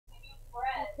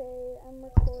I'm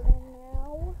recording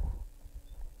now.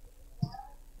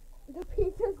 The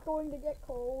pizza's going to get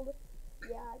cold.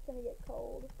 Yeah, it's gonna get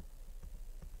cold.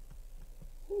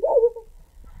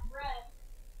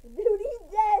 Dude, he's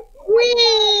dead!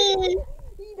 Whee!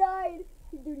 He died!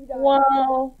 Dude, he died.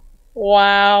 Wow.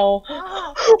 Wow.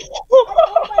 Ah! Oh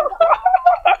my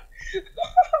god!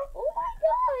 Oh my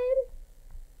god!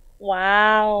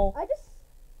 Wow.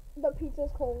 The pizza's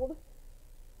cold.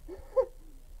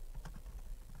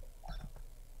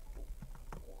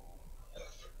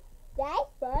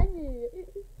 That's funny.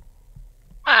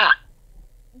 Ah.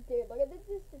 Dude, look at this,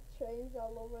 just the trains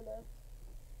all over the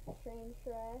train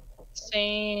track.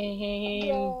 Same.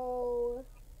 Bro.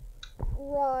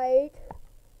 Right.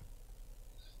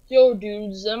 Yo,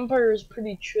 dude, Empire is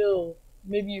pretty chill.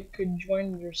 Maybe you could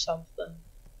join it or something.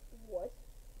 What?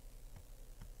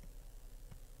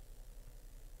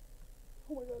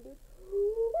 Oh my god, dude.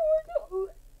 Oh my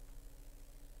god.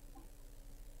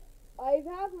 I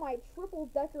have my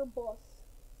triple-decker bus.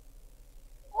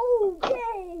 Oh,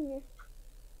 dang!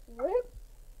 Rip.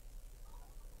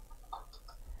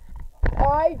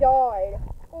 I died.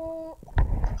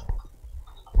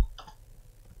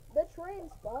 The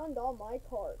train spawned on my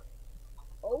cart.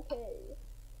 Okay.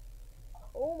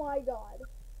 Oh my god.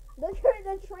 The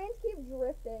trains keep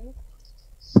drifting.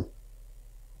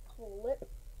 Flip.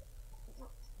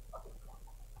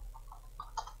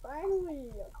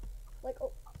 Finally. Like,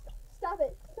 oh, stop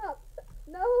it. Stop.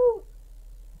 No.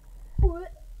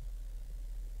 Flip.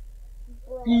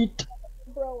 Bro. Eat.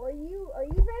 Bro, are you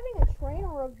driving a train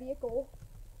or a vehicle?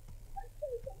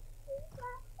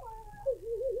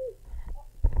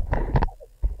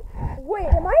 Wait,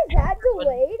 am I that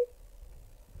delayed?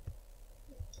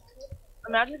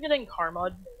 Imagine getting car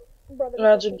mud. Brother,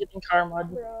 Imagine getting car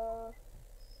mud. Bruh.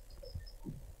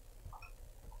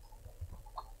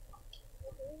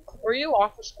 Were you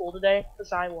off of school today?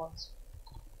 Because I was.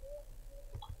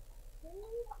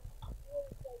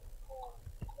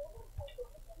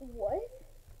 What?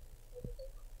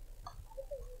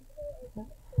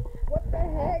 What the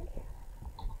heck?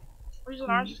 Reason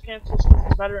I just canceled school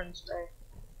for Veterans Day.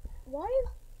 Why is...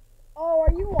 Oh,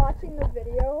 are you watching the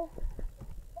video?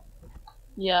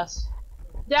 Yes.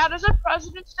 Dad, is it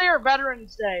President's Day or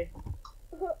Veterans Day?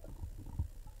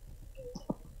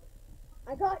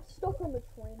 I got stuck on the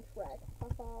train track. I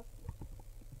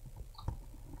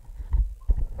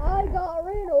got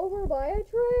ran over by a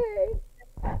train.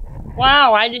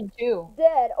 Wow, I did too.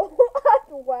 Dead. Oh,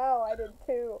 wow, I did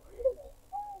too.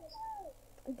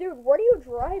 Dude, what are you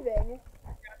driving?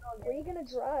 Where are you gonna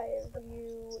drive?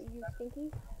 You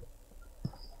stinky?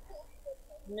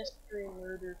 Mystery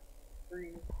Murder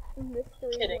 3.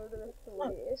 Mystery Kidding. Murder 3.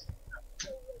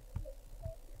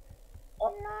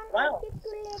 Oh, wow. Oh,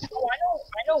 I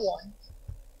know one.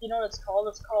 You know what it's called?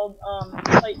 It's called,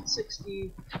 Plate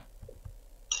 60...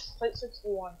 Plate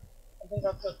 61. I think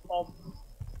that's what it's called.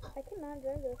 I cannot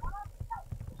drive this.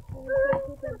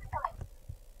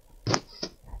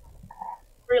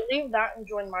 Wait, leave that and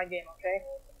join my game, okay?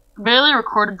 Barely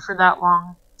recorded for that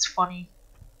long. It's funny.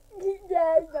 Yeah,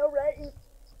 I know, right?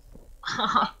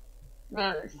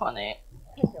 Very funny.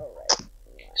 I know, right?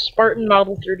 Spartan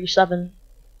Model 37.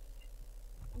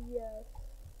 Yes.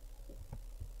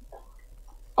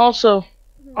 Also,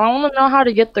 I want to know how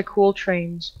to get the cool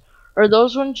trains. Or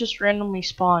those ones just randomly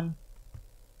spawn?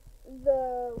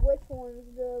 Which ones?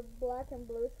 The black and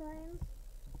blue trains?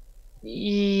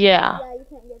 Yeah. Yeah, you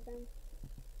can't get them.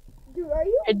 Dude, are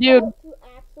you Dude. about to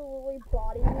absolutely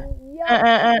body me?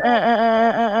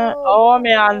 Yeah. Oh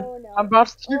man, no. I'm about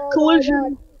to do Oh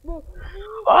collision. my God.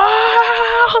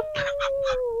 Ah!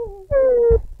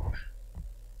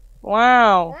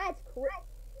 Wow. That's crazy.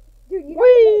 Dude,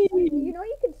 Whee! you know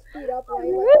you can speed up, right?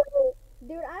 Like,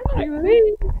 dude,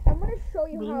 I'm gonna show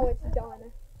you how it's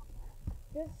done.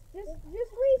 Just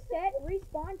reset,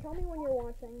 respawn, tell me when you're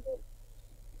watching.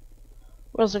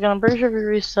 One second, I'm pretty sure if we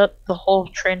reset, the whole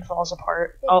train falls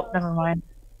apart. Oh, never mind.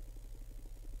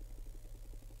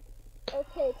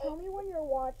 Okay, tell me when you're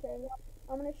watching.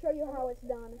 I'm gonna show you how it's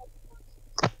done.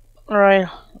 Alright,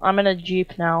 I'm in a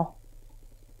Jeep now.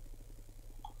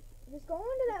 Just go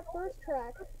into that first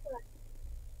track.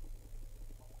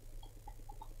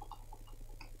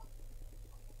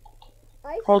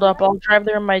 Hold up, I'll drive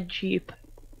there in my Jeep.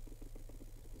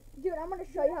 Dude, I'm gonna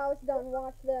show you how it's done.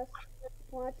 Watch this.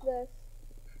 Watch this.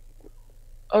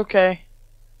 Okay.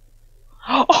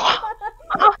 How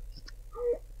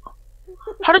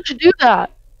did you do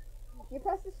that? You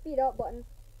press the speed up button.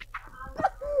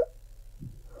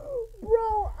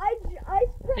 Bro,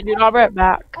 Hey, dude, I'll be right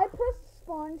back. I pressed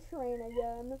spawn train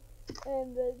again,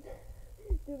 and dude,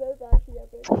 that's actually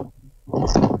epic.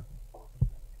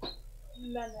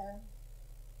 been there.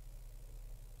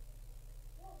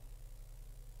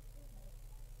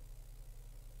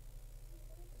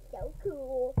 So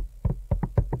cool.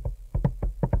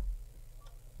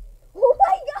 Oh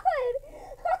my god!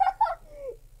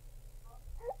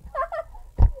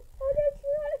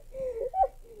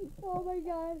 Oh my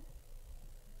god.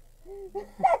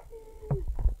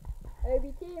 I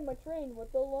became a train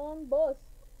with a long bus,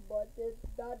 but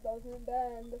that doesn't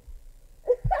bend.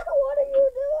 What are you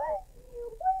doing? What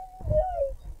are you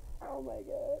doing? Oh my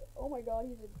god. Oh my god,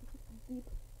 he's a deep.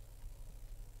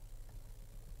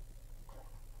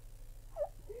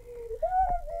 This is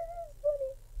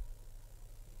funny.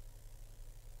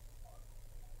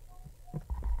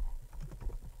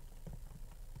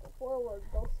 Go forward.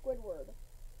 Go Squidward.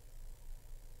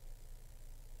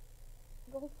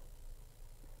 Go.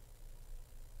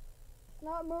 It's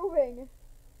not moving.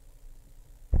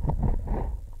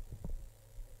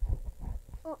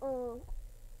 Okay.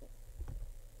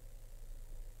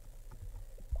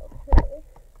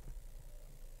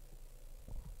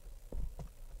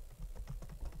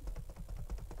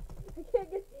 I can't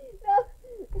get. No!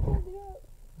 I can't get out.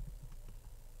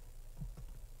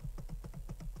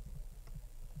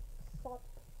 Stop. No!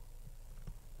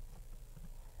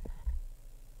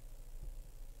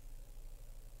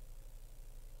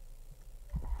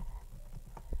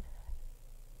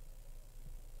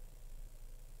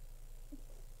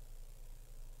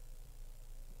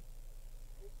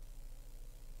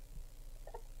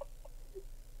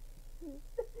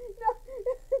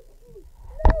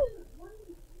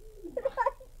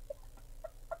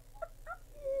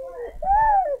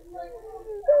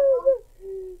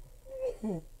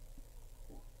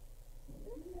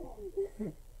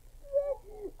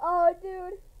 Oh,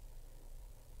 dude.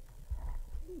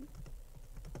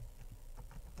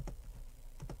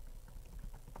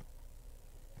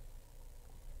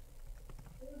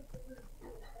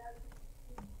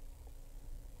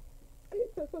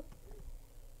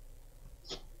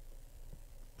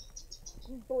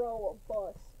 Bro, a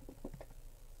bus.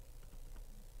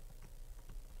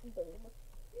 Boom.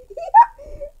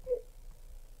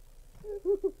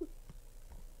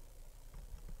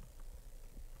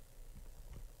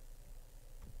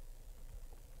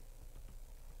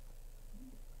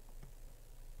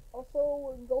 Also,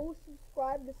 go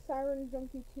subscribe to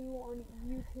SirenJunkie2 on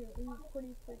YouTube. He's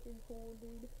pretty freaking cool,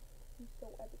 dude. He's so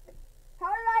epic. How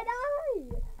did I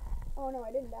die? Oh no,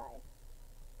 I didn't die.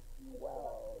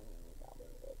 Well, that was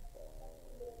it.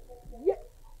 Yeah.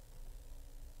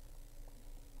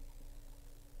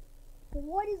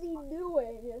 What is he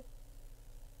doing?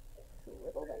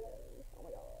 Triple victory. Oh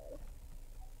my god.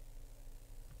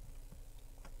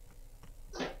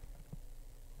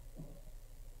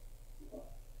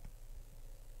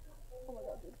 Oh my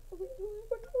god, dude.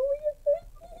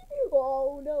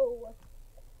 Oh no.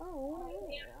 Oh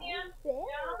no.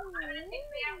 I'm gonna take me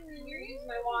out and you're using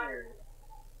my water.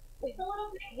 It's a little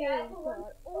bit God.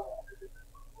 Oh.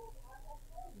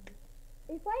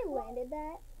 If I landed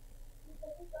that.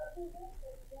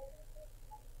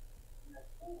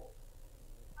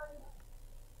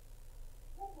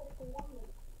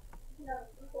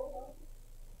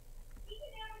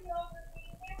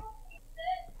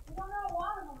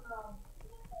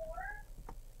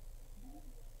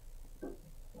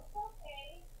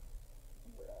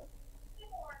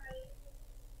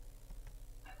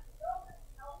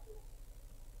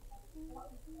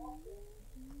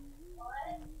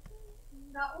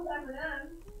 Not one of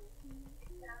them.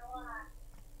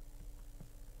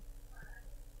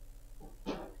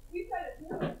 You said it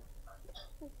too.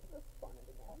 That's funny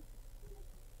again.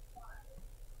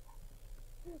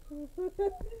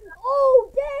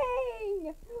 Oh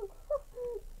dang!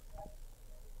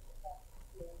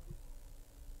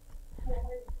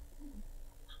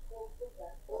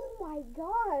 Oh my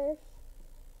gosh!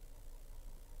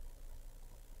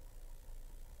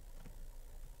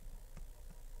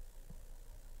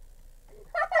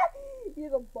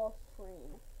 He's a bus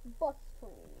train. Bus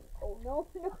train. Oh no,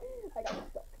 no. I got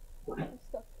stuck. I'm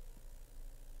stuck.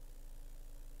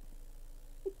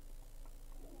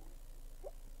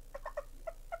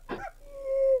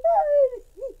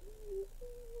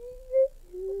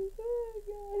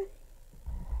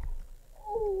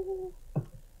 Oh.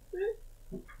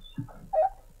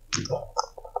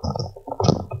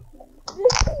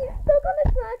 Stuck on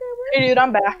the track. Hey dude,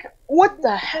 I'm back. What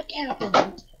the heck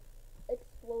happened?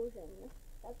 Explosion.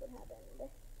 That's what happened.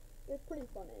 It was pretty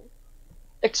funny.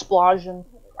 Explosion.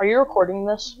 Are you recording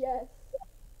this? Yes.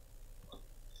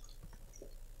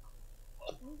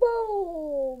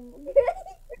 Boom!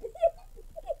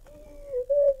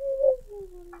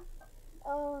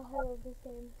 Oh, I love this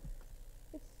game.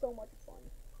 It's so much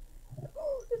fun.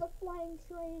 There's a flying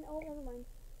train. Oh, never mind.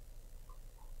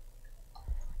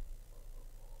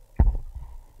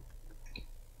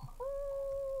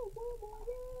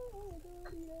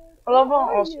 I love how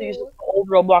Where are also uses you? the old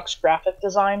Roblox graphic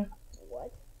design.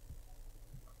 What?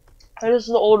 This is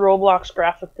the old Roblox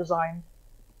graphic design.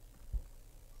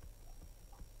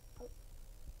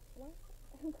 What?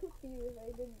 I'm confused.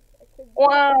 I couldn't.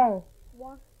 Wow!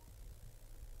 What?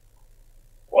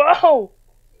 Wow!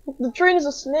 The train is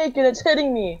a snake and it's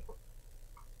hitting me.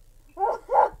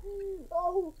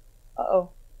 Oh. Uh-oh.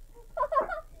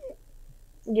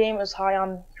 The game is high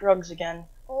on drugs again.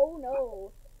 Oh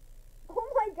no.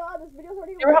 Oh my god, this video's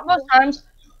already You ever have those long. times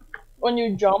when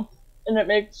you jump and it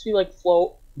makes you like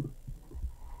float?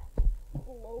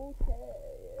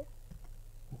 Okay.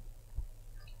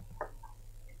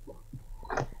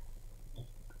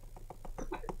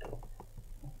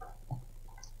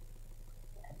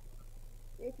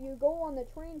 If you go on the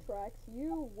train tracks,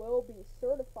 you will be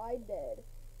certified dead.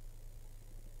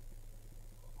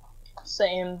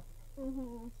 Same.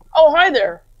 Mm-hmm. Oh, hi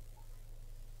there.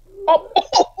 Oh,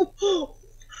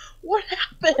 what What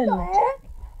happened? the heck?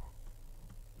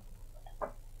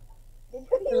 Did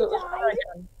you Let's try die?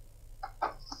 again.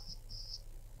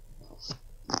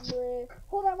 Bleh.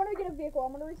 Hold on, I'm gonna get a vehicle.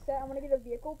 I'm gonna reset. I'm gonna get a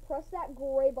vehicle. Press that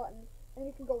gray button, and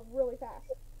you can go really fast.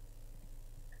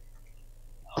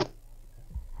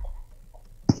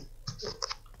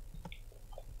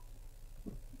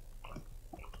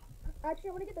 Actually,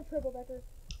 I'm gonna get the triple decker.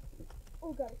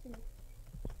 Oh god, excuse me.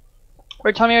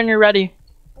 Wait, tell me when you're ready.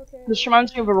 Okay. This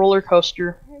reminds me of a roller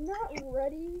coaster. I'm not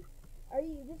ready. Are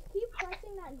you just keep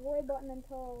pressing that gray button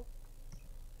until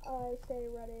I say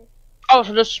ready? Oh,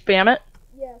 so just spam it?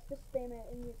 Yes, just spam it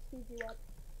and it speeds you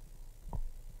up.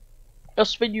 It'll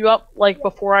speed you up like Yep.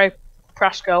 before I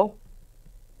press go.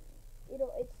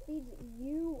 It speeds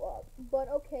you up. But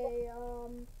okay,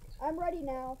 I'm ready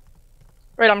now.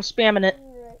 Right, I'm spamming it.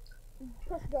 Alright.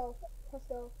 Press go. Press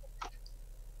go.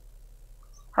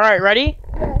 Alright, ready?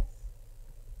 Yes.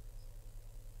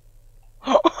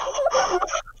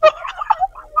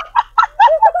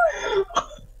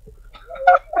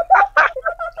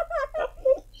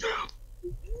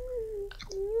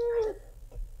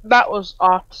 That was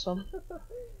awesome.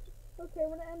 Okay, I'm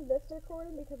gonna end this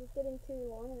recording because it's getting too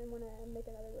long, and I'm gonna make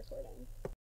another recording.